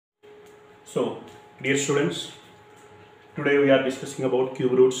So, dear students, today we are discussing about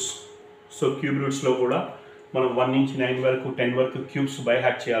cube roots. So, cube roots లో కూడా మనం 1 నుంచి 9 వరకు 10 వరకు క్యూబ్స్ బై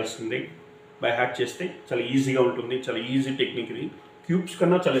హ్యాక్ చేయాల్సిందే. బై హ్యాక్ చేస్తే చాలా ఈజీగా ఉంటుంది. చాలా ఈజీ టెక్నిక్ ఇది. క్యూబ్స్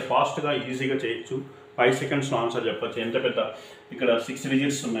కన్నా చాలా ఫాస్ట్గా ఈజీగా చేయొచ్చు. 5 సెకండ్స్లో ఆన్సర్ చెప్పచ్చు. ఎంత పెద్ద ఇక్కడ 6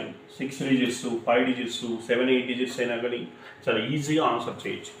 డిజిట్స్ ఉన్నాయి, 6 డిజిట్స్ 5 డిజిట్స్ 7 8 డిజిట్స్ అయినా కానీ చాలా ఈజీగా ఆన్సర్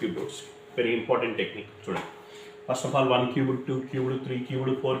చేయొచ్చు cube roots. Very important technique. చూడండి, first of all 1 cubed 2 cubed 3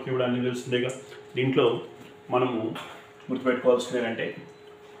 cubed 4 cubed అన్నీ తెలిసిందేగా. దీంట్లో మనము గుర్తుపెట్టుకోవాల్సింది ఏంటంటే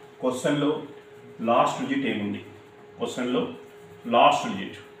క్వశ్చన్లో లాస్ట్ డిజిట్ ఏముంది, క్వశ్చన్లో లాస్ట్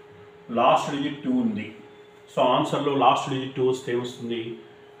డిజిట్ 2 ఉంది. సో ఆన్సర్లో లాస్ట్ డిజిట్ 2 వస్తే ఏమొస్తుంది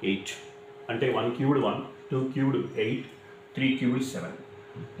 8. అంటే 1 క్యూబ్డ్ 1, 2 క్యూబ్డ్ 8, 3 క్యూబ్డ్ 7.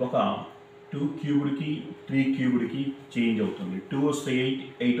 ఒక 2 క్యూబ్డ్కి 3 క్యూబ్డ్కి చేంజ్ అవుతుంది. 2 వస్తే 8,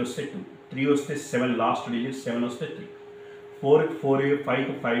 8 వస్తే 2, 3 వస్తే 7, లాస్ట్ డిజిట్ 7 వస్తే 3, 4కి 4,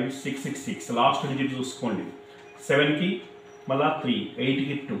 5కి 5, 6కి 6, లాస్ట్ డిజిట్ చూసుకోండి. 7కి మళ్ళా 3,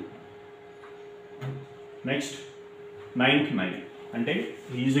 8కి 2, నెక్స్ట్ 9కి 9. అంటే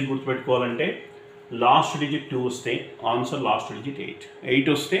ఈజీ గుర్తుపెట్టుకోవాలంటే లాస్ట్ డిజిట్ 2 వస్తే ఆన్సర్ లాస్ట్ డిజిట్ 8, 8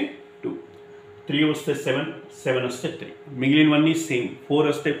 వస్తే 2, 3 వస్తే 7, 7 వస్తే 3, మిగిలినవన్నీ సేమ్. 4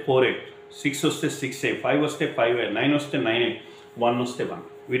 వస్తే 4A, 6 వస్తే 6A, 5 వస్తే 5A, 9 వస్తే 9A, 1 వస్తే 1.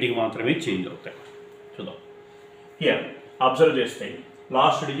 వీటికి మాత్రమే చేంజ్ అవుతాయి. చూద్దాం. హియర్ అబ్జర్వ్ చేస్తే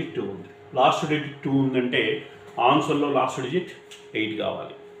లాస్ట్ డిజిట్ 2 ఉంది. లాస్ట్ డిజిట్ 2 ఉందంటే ఆన్సర్లో లాస్ట్ డిజిట్ 8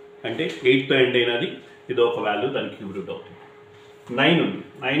 కావాలి. అంటే 8తో ఎండ్ అయినది ఇది ఒక వాల్యూ, దాని క్యూబ్ రూట్ అవుతుంది. 9 ఉంది,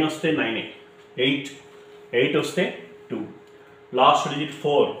 9 వస్తే 9A, 8 వస్తే 2, లాస్ట్ డిజిట్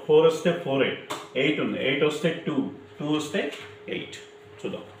 4, 4 వస్తే 4A, 8 ఉంది, 8 వస్తే 2, 2 వస్తే 8.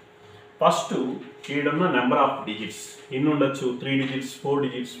 చూద్దాం. ఫస్ట్ ఈడున్న నెంబర్ ఆఫ్ డిజిట్స్ ఎన్ని ఉండొచ్చు? 3 డిజిట్స్, 4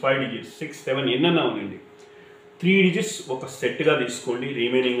 డిజిట్స్, 5 డిజిట్స్, 6, 7 ఎన్నైనా ఉండండి. 3 డిజిట్స్ ఒక సెట్గా తీసుకోండి,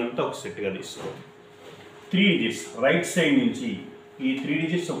 రిమైనింగ్ అంతా ఒక సెట్గా తీసుకోండి. 3 డిజిట్స్ రైట్ సైడ్ నుంచి ఈ 3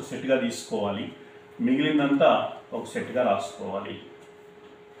 డిజిట్స్ ఒక సెట్గా తీసుకోవాలి, మిగిలిందంతా ఒక సెట్గా రాసుకోవాలి.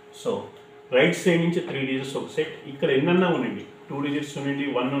 సో రైట్ సైడ్ నుంచి 3 డిజిట్స్ ఒక సెట్. ఇక్కడ ఎన్నన్నా ఉండండి, 2 డిజిట్స్ ఉండండి,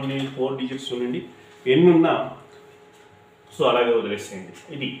 1 ఉండి, 4 డిజిట్స్ ఉండండి, ఎన్నున్నా సో అలాగే వదిలేసేయండి.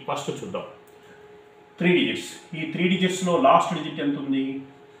 ఇది ఫస్ట్ చూద్దాం. 3 డిజిట్స్. ఈ 3 డిజిట్స్లో లాస్ట్ డిజిట్ ఎంత ఉంది?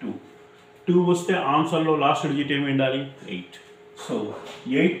 2. 2 వస్తే ఆన్సర్లో లాస్ట్ డిజిట్ ఏమి ఉండాలి? 8. సో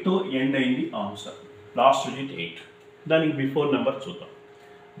 8తో ఎండ్ అయింది ఆన్సర్. Last digit 8. దానికి బిఫోర్ నెంబర్ చూద్దాం.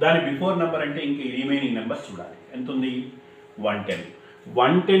 దాని బిఫోర్ నెంబర్ అంటే ఇంక రిమైనింగ్ నెంబర్ చూడాలి. ఎంత ఉంది? 110.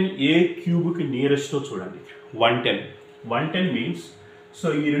 110 ఏ క్యూబ్కి నియరెస్టో చూడండి. 110 మీన్స్ సో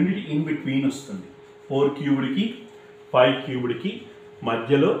ఈ రెండింటి ఇన్ బిట్వీన్ వస్తుంది. 4 క్యూబ్డ్కి 5 క్యూబ్డ్కి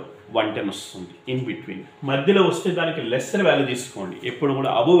మధ్యలో 110 వస్తుంది. ఇన్ బిట్వీన్ మధ్యలో వస్తే దానికి లెస్సర్ వాల్యూ తీసుకోండి, ఎప్పుడు కూడా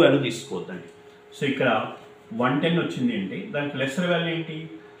అబోవ్ వాల్యూ తీసుకోవద్దండి. సో ఇక్కడ 110 వచ్చింది అంటే దానికి లెస్సర్ వాల్యూ ఏంటి?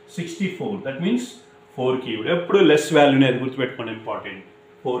 64. That means 4 cube. ఎప్పుడు లెస్ వాల్యూని అది గుర్తుపెట్టుకోండి, important.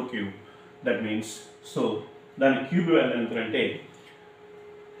 4 cube. That means so దాని క్యూబ్ వాల్యూ ఎంత అంటే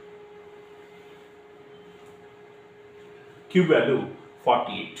cube value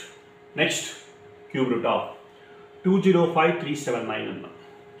 48. Next cube root of 205379 అన్నాం.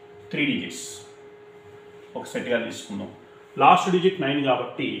 3 డిజిట్స్ ఒక సెట్గా తీసుకుందాం. లాస్ట్ డిజిట్ 9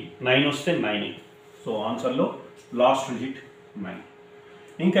 కాబట్టి 9 వస్తే 9. So ఆన్సర్లో last digit 9.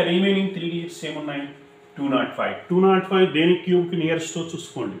 ఇంకా రిమైనింగ్ 3 డిజిట్స్ ఏమున్నాయి? 205. 205 దేని క్యూబ్కి నియరెస్టో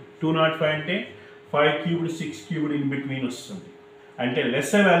చూసుకోండి. 205 అంటే 5 క్యూబ్డ్ 6 క్యూబ్డ్ ఇన్ బిట్వీన్ వస్తుంది. అంటే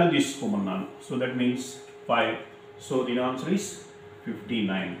lesser value తీసుకోమన్నాను. So that means 5. So దీని ఆన్సర్ ఈస్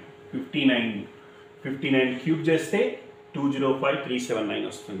 59. 59 క్యూబ్ చేస్తే 205379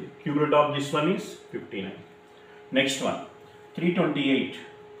 వస్తుంది. Cube root of this one is 59. Next one 328.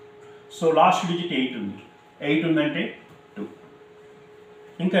 So last digit 8 ఉంది. 8 ఉందంటే 2.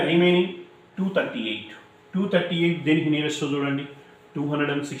 ఇంకా రిమైనింగ్ 238 దేనికి నియరెస్ట్ చూడండి.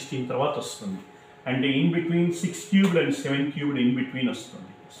 216 తర్వాత వస్తుంది. అంటే in between 6 cubed and 7 cubed in between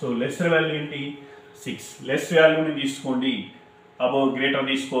వస్తుంది. సో లెస్సర్ వాల్యూ ఏంటి? 6. లెస్ వాల్యూని తీసుకోండి, అబౌవ్ గ్రేటర్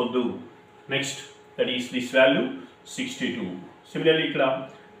తీసుకోవద్దు. Next that is this value 62. Similarly ఇక్కడ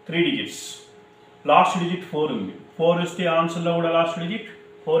 3 డిజిట్స్. లాస్ట్ డిజిట్ 4 ఉంది. 4 వస్తే ఆన్సర్లో కూడా లాస్ట్ డిజిట్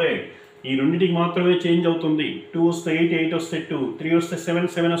 4A. ఈ రెండింటికి మాత్రమే చేంజ్ అవుతుంది. 2 వస్తే 8, 8 వస్తే 2, 3 వస్తే 7,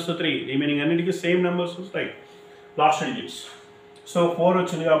 7 వస్తే 3. రిమైనింగ్ అన్నిటికీ సేమ్ నెంబర్స్ వస్తాయి లాస్ట్ డిజిట్స్. సో 4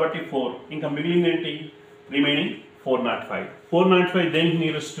 వచ్చింది కాబట్టి 4. ఇంకా మిగిలింది ఏంటి? రిమైనింగ్ 405. 405 దేనికి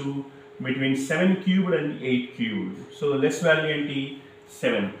nearest? Between 7 cubed and 8 cubed. So less value ఏంటి?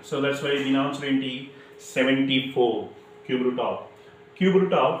 7. సో దట్స్ వై దీని ఆన్సర్ ఏంటి? 74. క్యూబ్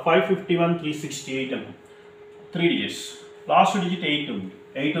రూట్ ఆఫ్ 551 368 అన్న 3 డిజిట్స్. లాస్ట్ డిజిట్ 8 ఉంది.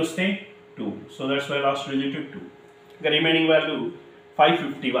 8 వస్తే 2. So that's why last digit 2. ఇంకా రిమైనింగ్ వాల్యూ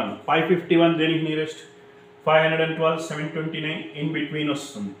 551. 551 దేనికి నియరెస్ట్? 512, 729 ఇన్ బిట్వీన్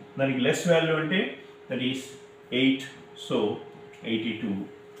వస్తుంది. దానికి లెస్ వాల్యూ అంటే that is 8, so 82.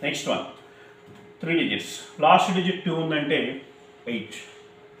 Next one 3 digits, last digit 2 ఉందంటే 8.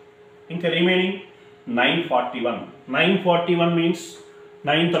 ఇంకా రిమైనింగ్ 941. 941 మీన్స్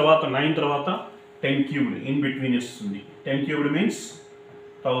 9 తర్వాత 10 క్యూబ్డ్ ఇన్ బిట్వీన్ వస్తుంది. 10 cubed means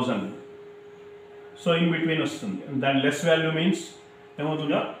 1000, so in between వస్తుంది. దాని లెస్ వాల్యూ మీన్స్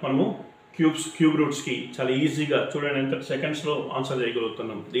ఏమవుతుందో మనము క్యూబ్ రూట్స్కి చాలా ఈజీగా చూడండి ఎంత సెకండ్స్లో ఆన్సర్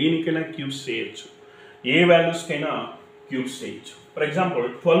చేయగలుగుతున్నాం. దేనికైనా క్యూబ్స్ చేయొచ్చు, ఏ వాల్యూస్కైనా క్యూబ్స్ చేయొచ్చు. For example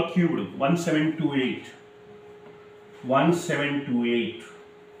 12 cubed 1728. 1728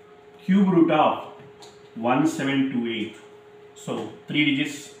 cube root of 1728. So 3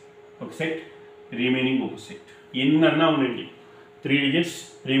 digits ఒక సెట్, రిమైనింగ్ ఒక సెట్. ఎన్నన్నా ఉండండి, 3 digits,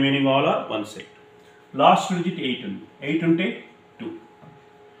 remaining all are 1 set. Last digit 8 ఉంది. 8 ఉంటే 2.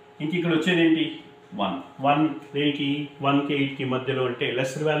 ఇంక ఇక్కడ వచ్చేది ఏంటి? 1. 1 దేనికి? 1కి 8కి మధ్యలో అంటే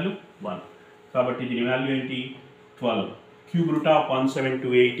లెస్సర్ వాల్యూ 1. కాబట్టి దీని వాల్యూ ఏంటి? 12. Cube root of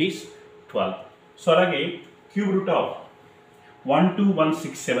 1728 is 12. So అలాగే cube root of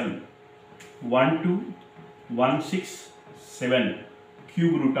 12167. 12167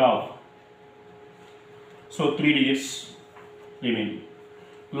 cube root of, so 3 digits remaining.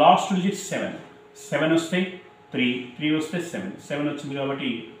 Last digit 7. 7 వస్తే 3, 3 వస్తే 7, 7 వచ్చింది కాబట్టి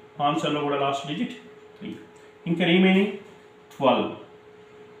ఆన్సర్లో కూడా లాస్ట్ డిజిట్ 3. ఇంకా రిమైనింగ్ 12.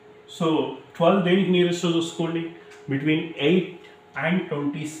 సో 12 దేనికి నియరెస్ట్ చూసుకోండి? బిట్వీన్ 8 and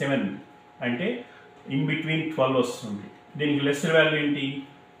 27 అంటే ఇన్ బిట్వీన్ 12 వస్తుంది. దీనికి లెస్సర్ వాల్యూ ఏంటి?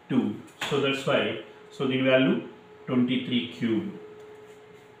 2. సో దట్స్ వై, సో దీని వాల్యూ 23 క్యూబ్.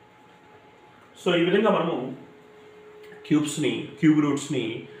 సో ఈ విధంగా మనము క్యూబ్ రూట్స్ని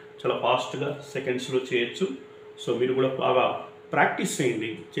చాలా ఫాస్ట్గా సెకండ్స్లో చేయొచ్చు. సో మీరు కూడా బాగా ప్రాక్టీస్ చేయండి,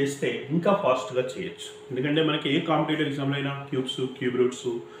 చేస్తే ఇంకా ఫాస్ట్గా చేయొచ్చు. ఎందుకంటే మనకి ఏ కాంపిటేటివ్ ఎగ్జామ్లో అయినా cubes, cube roots,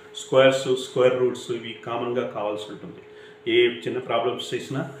 squares, square roots ఇవి కామన్గా కావాల్సి ఉంటుంది. ఏ చిన్న ప్రాబ్లమ్స్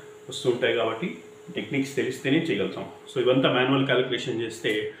చేసినా వస్తుంటాయి కాబట్టి టెక్నిక్స్ తెలిస్తేనే చేయగలుగుతాం. సో ఇవంతా మాన్యువల్ క్యాలిక్యులేషన్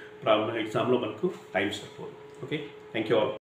చేస్తే ప్రాబ్లం ఎగ్జామ్లో మనకు టైం సరిపోదు. Okay, thank you all.